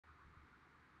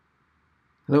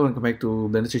Hello, welcome back to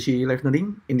Blender Sushi Live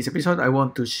Noding. In this episode, I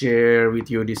want to share with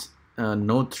you this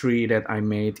node tree that I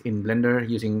made in Blender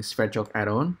using SVerchok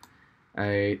add-on.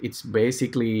 It's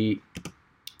basically,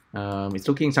 it's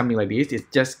looking something like this.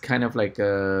 It's just kind of like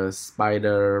a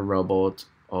spider robot,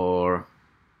 or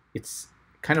it's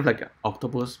kind of like an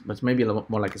octopus, but maybe a little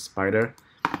more like a spider.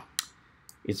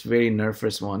 It's very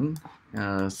nervous one.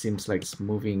 Seems like it's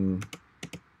moving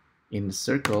in the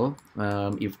circle.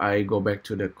 If I go back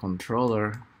to the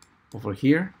controller over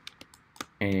here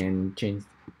and change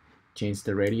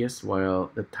the radius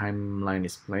while the timeline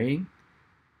is playing,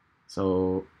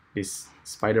 so this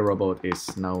spider robot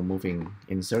is now moving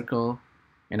in circle,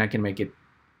 and I can make it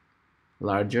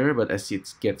larger, but as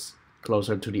it gets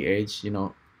closer to the edge,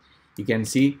 you can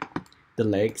see the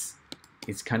legs,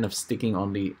 it's kind of sticking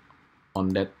on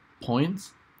that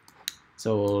point.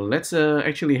 So let's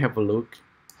actually have a look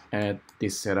at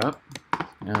this setup.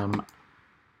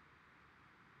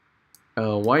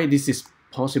 Why this is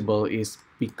possible is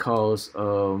because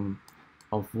of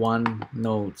one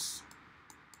nodes.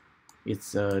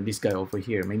 It's this guy over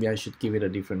here. Maybe I should give it a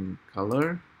different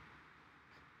color.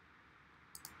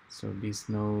 So this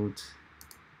node,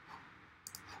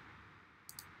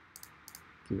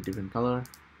 give it a different color.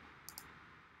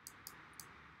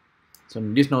 So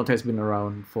this node has been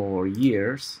around for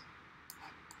years.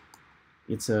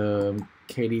 It's a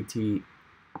KDTree,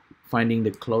 finding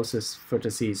the closest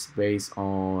vertices based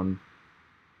on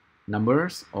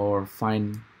numbers or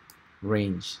find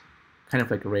range, kind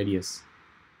of like a radius.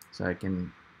 So I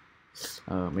can,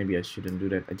 maybe I shouldn't do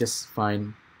that. I just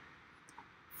find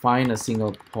a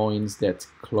single point that's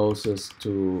closest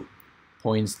to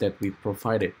points that we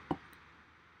provided.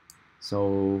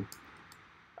 So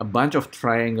a bunch of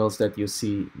triangles that you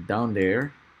see down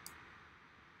there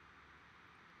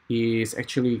is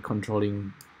actually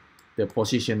controlling the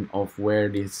position of where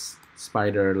these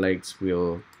spider legs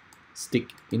will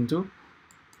stick into.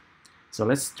 So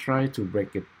let's try to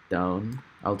break it down.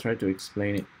 I'll try to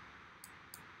explain it.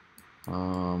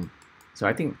 So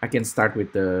I think I can start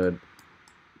with the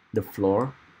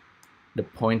floor, the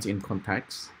points in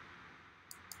context.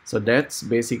 So that's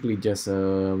basically just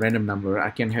a random number. I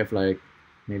can have like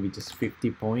maybe just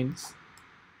 50 points.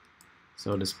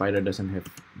 So the spider doesn't have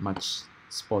much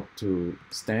spot to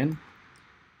stand,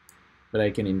 but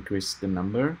I can increase the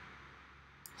number.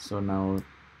 So now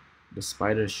the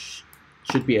spider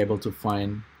should be able to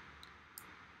find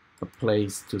a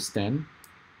place to stand.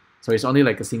 So it's only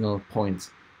like a single point,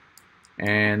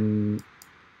 and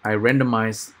I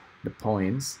randomize the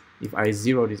points. If I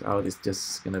zero this out, it's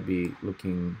just gonna be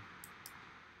looking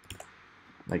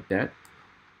like that,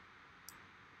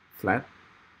 flat.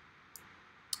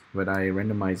 But I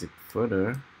randomize it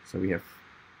further, so we have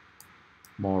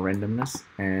more randomness,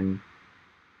 and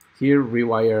here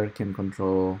rewire can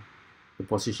control the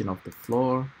position of the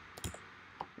floor,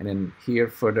 and then here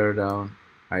further down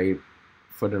I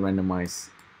further randomize,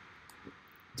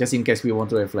 just in case we want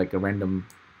to have like a random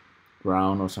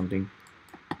ground or something.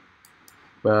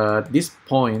 But these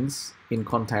points in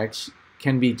context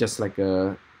can be just like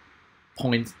a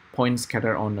point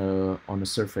scatter on the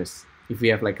surface. If we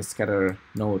have like a scatter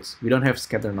nodes, we don't have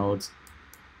scatter nodes,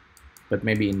 but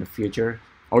maybe in the future.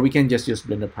 Or we can just use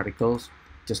Blender particles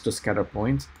just to scatter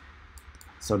points.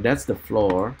 So that's the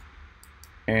floor.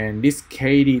 And this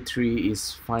KDTree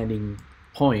is finding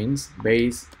points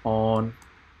based on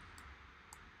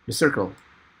the circle.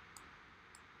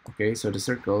 Okay, so the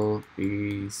circle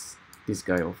is this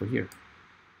guy over here.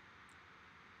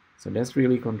 So that's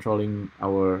really controlling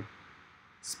our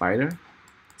spider.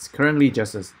 It's currently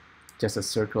just a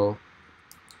circle.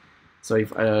 So if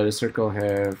the circle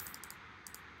have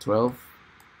 12,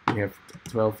 we have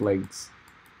 12 legs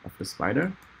of the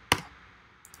spider.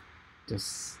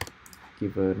 Just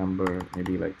give a number,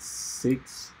 maybe like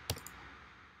 6.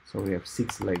 So we have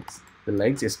 6 legs. The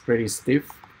legs is pretty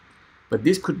stiff, but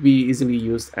this could be easily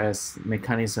used as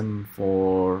mechanism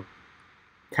for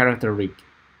character rig.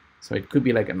 So it could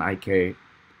be like an IK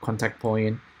contact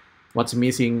point. What's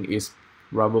missing is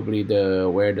probably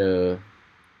where the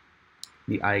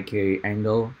IK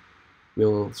angle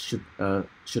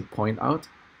should point out.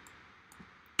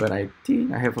 But I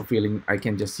think I have a feeling I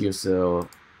can just use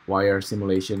wire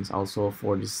simulations also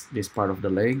for this part of the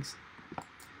legs.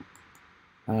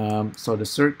 So the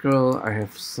circle I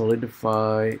have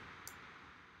solidify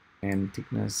and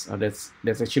thickness. That's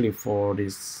actually for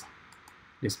this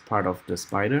part of the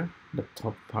spider, the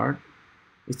top part.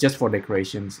 It's just for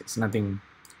decorations. It's nothing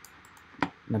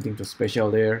too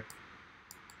special there.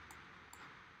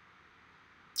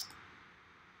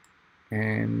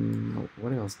 And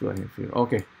what else do I have here?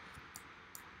 Okay,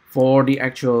 for the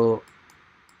actual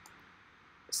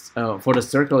for the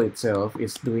circle itself,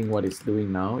 it's doing what it's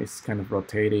doing now. It's kind of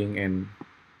rotating and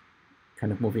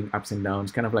kind of moving ups and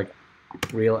downs, kind of like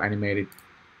real animated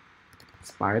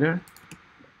spider.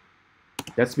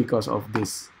 That's because of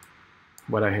this,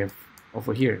 what I have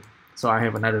over here. So I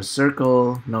have another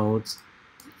circle nodes,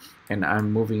 and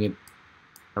I'm moving it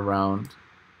around.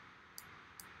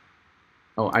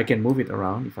 Oh, I can move it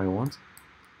around if I want.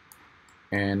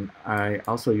 And I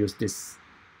also use this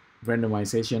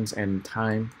randomizations and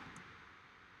time,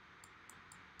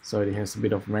 so it has a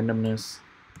bit of randomness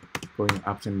going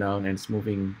up and down, and it's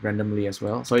moving randomly as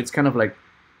well. So it's kind of like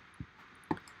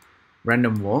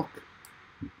random walk.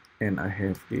 And I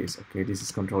have this. Okay, this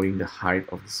is controlling the height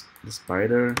of the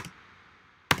spider.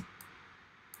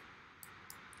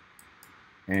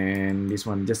 And this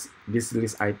one, just this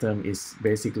list item is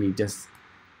basically just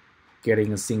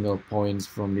getting a single point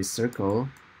from this circle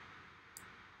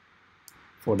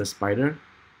for the spider,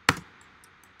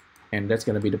 and that's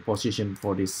gonna be the position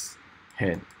for this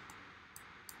head.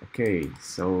 Okay,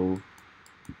 so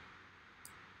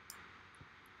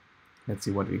let's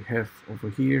see what we have over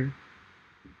here.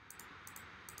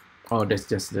 Oh, that's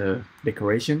just the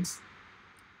decorations.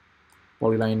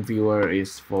 Polyline viewer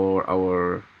is for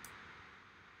our,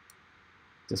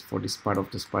 just for this part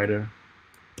of the spider,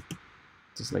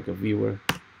 just like a viewer.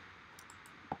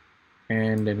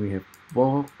 And then we have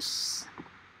box.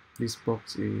 This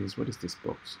box is, what is this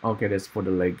box? Okay, that's for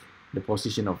the leg, the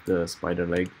position of the spider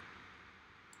leg.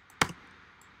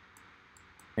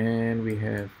 And we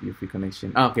have UV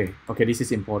connection. Okay, this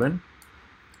is important.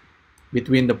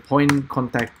 Between the point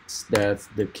contacts that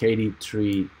the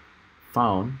KDTree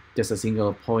found, just a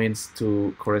single points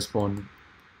to correspond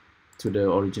to the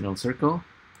original circle.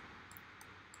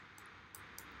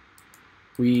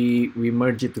 We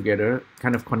merge it together,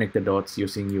 kind of connect the dots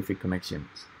using UV connections.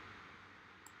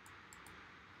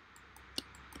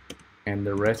 And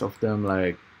the rest of them,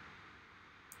 like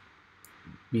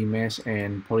B-mesh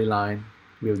and polyline,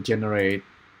 will generate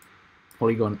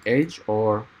polygon edge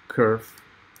or curve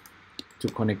to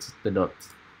connect the dots.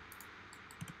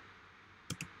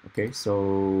 Okay,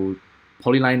 so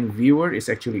polyline viewer is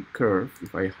actually curve.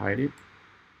 If I hide it,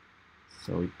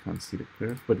 so we can't see the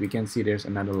curve, but we can see there's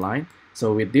another line.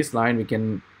 So with this line, we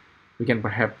can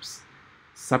perhaps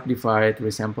subdivide,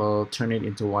 resample, turn it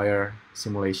into wire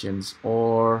simulations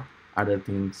or other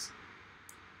things,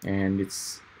 and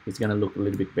it's gonna look a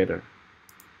little bit better.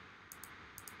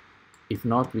 If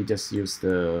not, we just use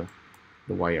the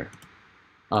wire,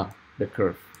 the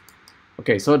curve.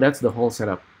 Okay, so that's the whole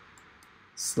setup.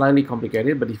 Slightly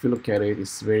complicated, but if you look at it,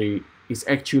 it's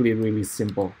actually really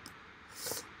simple.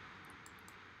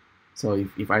 So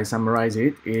if I summarize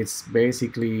it, it's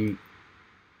basically,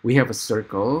 we have a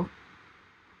circle,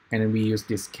 and then we use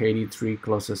this KDTree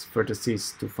closest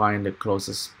vertices to find the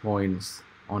closest points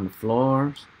on the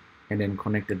floor, and then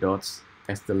connect the dots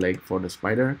as the leg for the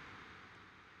spider.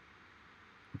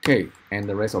 Okay, and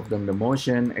the rest of them, the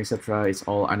motion, etc., is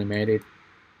all animated,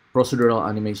 procedural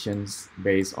animations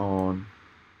based on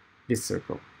this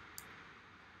circle.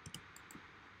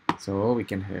 So we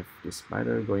can have this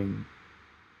spider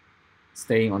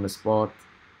staying on the spot,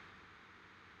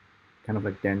 kind of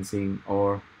like dancing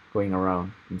or going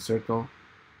around in circle.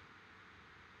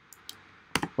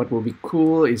 What will be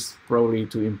cool is probably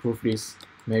to improve this.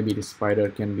 Maybe the spider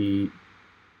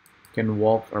can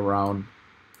walk around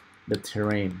the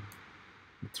terrain.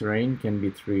 The terrain can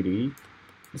be 3D.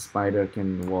 The spider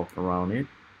can walk around it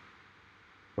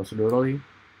procedurally,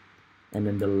 and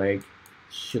then the leg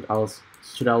should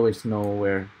always know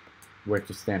where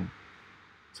to stand.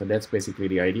 So that's basically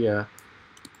the idea.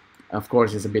 Of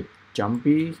course, it's a bit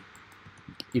jumpy.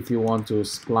 If you want to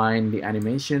spline the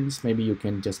animations, maybe you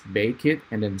can just bake it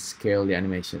and then scale the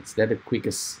animations. That's the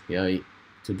quickest way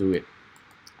to do it.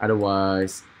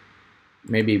 Otherwise,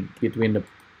 maybe between the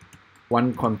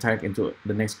one contact into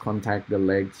the next contact, the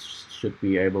legs should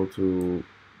be able to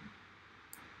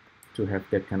have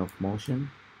that kind of motion.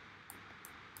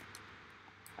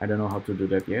 I don't know how to do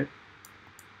that yet.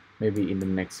 Maybe in the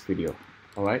next video.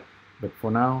 Alright, but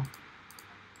for now,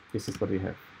 this is what we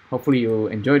have. Hopefully you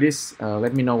enjoy this.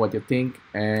 Let me know what you think,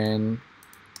 and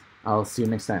I'll see you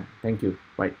next time. Thank you.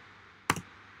 Bye.